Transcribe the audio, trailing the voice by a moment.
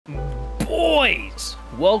Boys,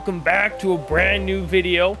 welcome back to a brand new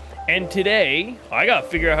video. And today, I gotta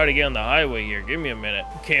figure out how to get on the highway here. Give me a minute.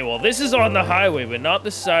 Okay, well, this is on the highway, but not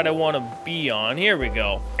the side I want to be on. Here we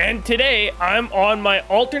go. And today, I'm on my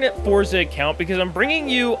alternate Forza account because I'm bringing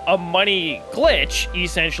you a money glitch,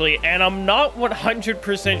 essentially, and I'm not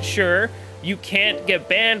 100% sure you can't get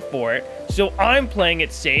banned for it. So I'm playing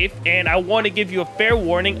it safe, and I want to give you a fair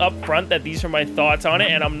warning up front that these are my thoughts on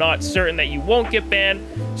it, and I'm not certain that you won't get banned.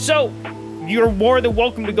 So you're more than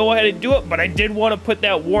welcome to go ahead and do it, but I did want to put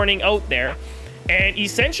that warning out there. And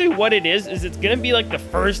essentially what it is it's going to be like the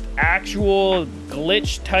first actual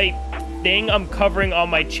glitch type thing I'm covering on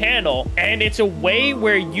my channel, and it's a way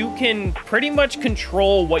where you can pretty much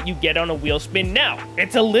control what you get on a wheel spin. Now,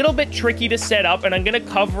 it's a little bit tricky to set up, and I'm going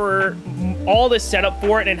to cover all the setup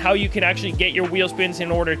for it and how you can actually get your wheel spins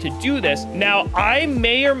in order to do this. Now, I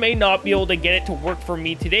may or may not be able to get it to work for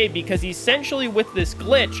me today because essentially with this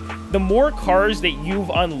glitch, the more cars that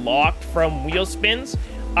you've unlocked from wheel spins,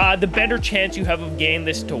 the better chance you have of getting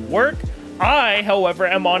this to work. I, however,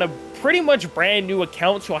 am on a pretty much brand new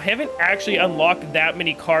account, so I haven't actually unlocked that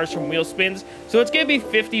many cars from wheel spins, so it's gonna be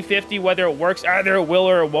 50-50 whether it works. Either it will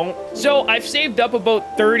or it won't. So I've saved up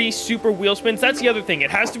about 30 super wheel spins. That's the other thing, it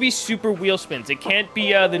has to be super wheel spins. It can't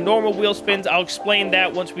be the normal wheel spins. I'll explain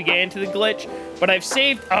that once we get into the glitch, but I've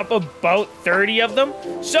saved up about 30 of them.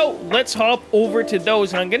 So let's hop over to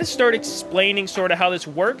those, and I'm gonna start explaining sort of how this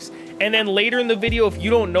works. And then later in the video, if you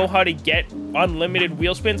don't know how to get unlimited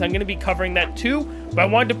wheel spins, I'm going to be covering that too. But I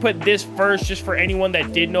wanted to put this first just for anyone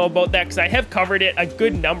that did know about that, because I have covered it a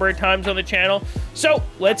good number of times on the channel. So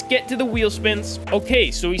let's get to the wheel spins. Okay,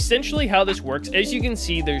 so essentially how this works, as you can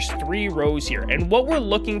see, there's 3 rows here. And what we're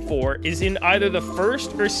looking for is in either the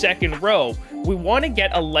first or second row, we want to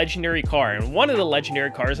get a legendary car. And one of the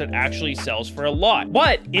legendary cars that actually sells for a lot.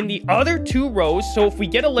 But in the other 2 rows, so if we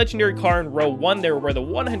get a legendary car in row 1 there where the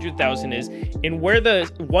 100,000 is, and where the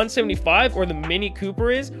 175 or the Mini Cooper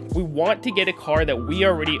is, we want to get a car that we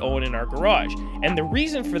already own in our garage. And the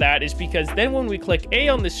reason for that is because then when we click A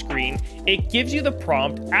on the screen, it gives you the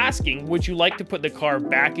prompt asking, would you like to put the car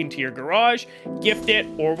back into your garage, gift it,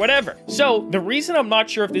 or whatever. So the reason I'm not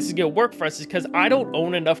sure if this is gonna work for us is because I don't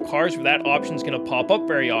own enough cars where that option is gonna pop up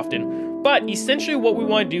very often. But essentially what we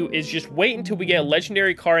want to do is just wait until we get a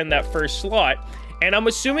legendary car in that first slot. And I'm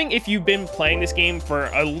assuming if you've been playing this game for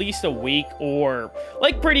at least a week or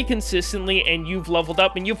like pretty consistently, and you've leveled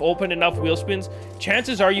up and you've opened enough wheel spins,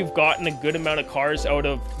 chances are you've gotten a good amount of cars out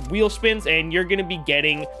of wheel spins, and you're going to be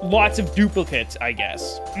getting lots of duplicates, I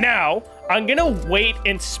guess. Now, I'm going to wait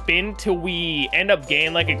and spin till we end up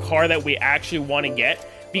getting like a car that we actually want to get,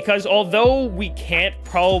 because although we can't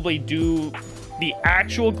probably do the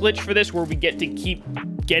actual glitch for this where we get to keep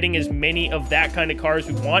getting as many of that kind of cars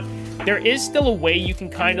we want, there is still a way you can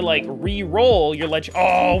kind of like re-roll your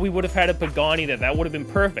oh, we would have had a Pagani there. That would have been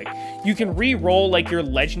perfect. You can re-roll like your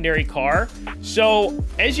legendary car. So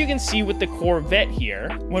as you can see with the Corvette here,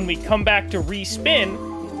 when we come back to re-spin,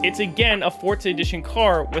 it's again a Forza Edition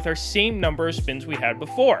car with our same number of spins we had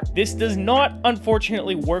before. This does not,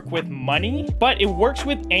 unfortunately, work with money, but it works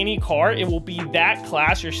with any car. It will be that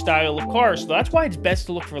class or style of car, so that's why it's best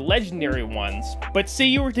to look for legendary ones. But say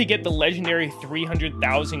you were to get the legendary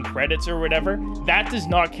 300,000 credits or whatever, that does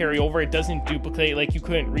not carry over. It doesn't duplicate, like you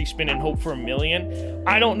couldn't respin and hope for 1,000,000.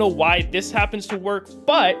 I don't know why this happens to work,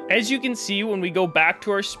 but as you can see, when we go back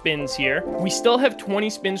to our spins here, we still have 20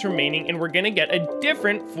 spins remaining, and we're gonna get a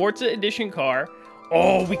different Forza Edition car.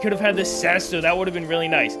 Oh, we could have had the Sesto. That would have been really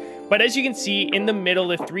nice. But as you can see, in the middle,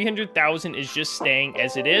 the 300,000 is just staying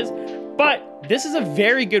as it is. But this is a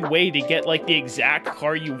very good way to get like the exact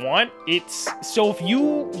car you want. So if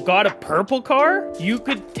you got a purple car, you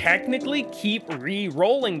could technically keep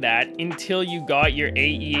re-rolling that until you got your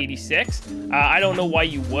AE86. I don't know why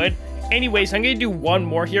you would. Anyways, I'm going to do one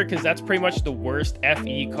more here because that's pretty much the worst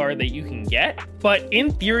FE car that you can get. But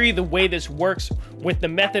in theory, the way this works with the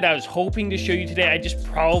method I was hoping to show you today, I just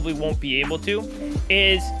probably won't be able to,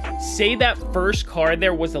 is say that first car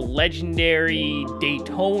there was a legendary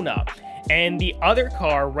Daytona, and the other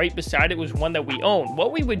car right beside it was one that we own.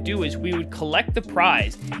 What we would do is we would collect the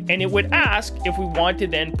prize, and it would ask if we want to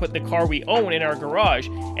then put the car we own in our garage.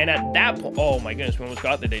 And at that point, oh my goodness, we almost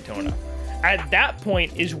got the Daytona. At that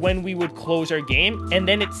point is when we would close our game, and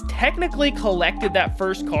then it's technically collected that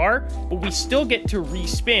first car, but we still get to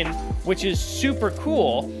respin, which is super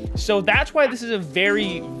cool. So that's why this is a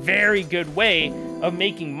very, very good way of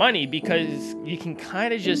making money, because you can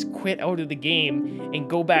kind of just quit out of the game and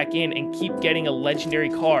go back in and keep getting a legendary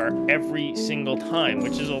car every single time,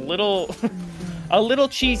 which is a little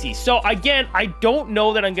cheesy. So again, I don't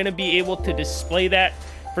know that I'm going to be able to display that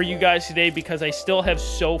for you guys today because I still have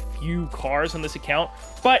so few cars on this account.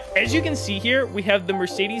 But as you can see here, we have the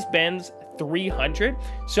Mercedes-Benz 300.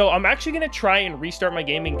 So I'm actually going to try and restart my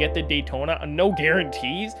game and get the Daytona. No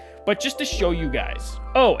guarantees, but just to show you guys.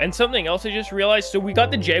 Oh, and something else I just realized. So we got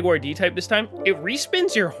the Jaguar D-Type this time. It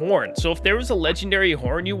respins your horn. So if there was a legendary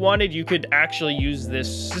horn you wanted, you could actually use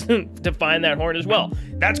this to find that horn as well.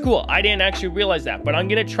 That's cool. I didn't actually realize that, but I'm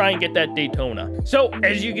going to try and get that Daytona. So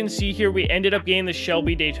as you can see here, we ended up getting the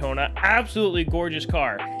Shelby Daytona. Absolutely gorgeous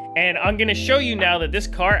car. And I'm going to show you now that this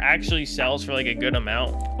car actually sells for like a good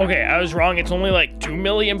amount. Okay, I was wrong. It's only like 2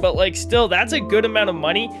 million, but like still, that's a good amount of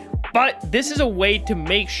money. But this is a way to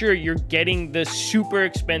make sure you're getting the super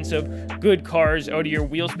expensive good cars out of your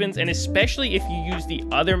wheel spins, and especially if you use the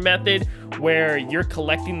other method where you're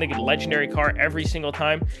collecting the legendary car every single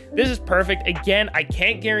time. This is perfect. Again, I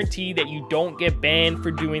can't guarantee that you don't get banned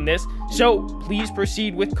for doing this, so please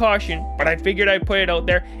proceed with caution, but I figured I'd put it out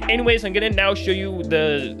there. Anyways, I'm gonna now show you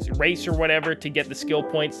the race or whatever to get the skill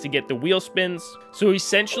points to get the wheel spins. So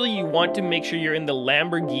essentially you want to make sure you're in the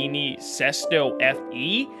Lamborghini Sesto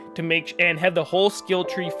FE to make and have the whole skill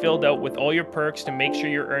tree filled out with all your perks to make sure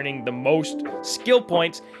you're earning the most skill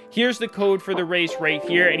points. Here's the code for the race right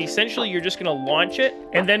here, and essentially you're just gonna launch it,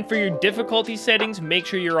 and then for your difficulty settings, make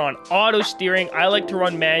sure you're on auto steering. I like to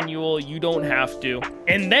run manual, you don't have to.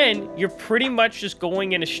 And then you're pretty much just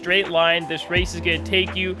going in a straight line. This race is gonna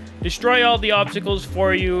take you, destroy all the obstacles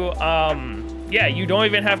for you. Yeah, you don't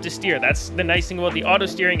even have to steer. That's the nice thing about the auto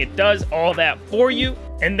steering. It does all that for you.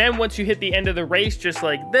 And then once you hit the end of the race, just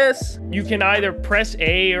like this, you can either press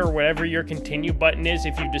A or whatever your continue button is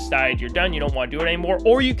if you decide you're done, you don't want to do it anymore,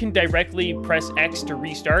 or you can directly press X to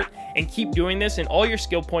restart and keep doing this, and all your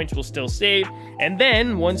skill points will still save. And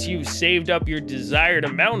then once you've saved up your desired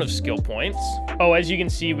amount of skill points, oh, as you can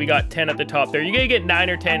see, we got 10 at the top there. You're gonna get 9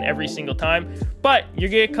 or 10 every single time, but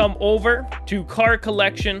you're gonna come over to car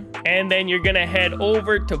collection, and then you're gonna head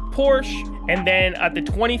over to Porsche, and then at the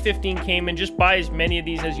 2015 Cayman, just buy as many of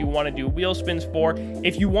these as you want to do wheel spins for.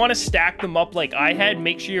 If you want to stack them up like I had,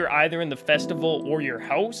 make sure you're either in the festival or your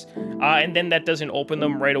house, and then that doesn't open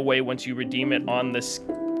them right away once you redeem it on this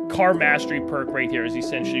car mastery perk right here is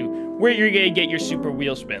essentially where you're gonna get your super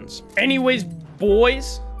wheel spins. Anyways,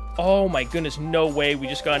 boys, oh my goodness, no way, we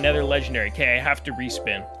just got another legendary. Okay, I have to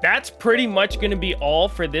respin. That's pretty much gonna be all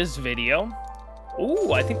for this video.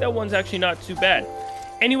 Ooh, I think that one's actually not too bad.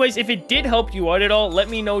 Anyways, if it did help you out at all, let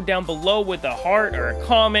me know down below with a heart or a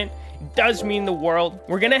comment. It does mean the world.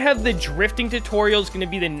 We're gonna have the drifting tutorial is gonna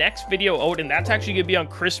be the next video out, and that's actually gonna be on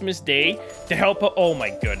Christmas Day to help out, oh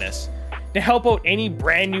my goodness, to help out any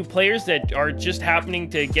brand new players that are just happening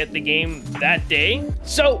to get the game that day.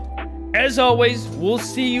 So, as always, we'll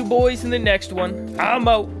see you boys in the next one. I'm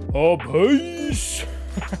out. Peace.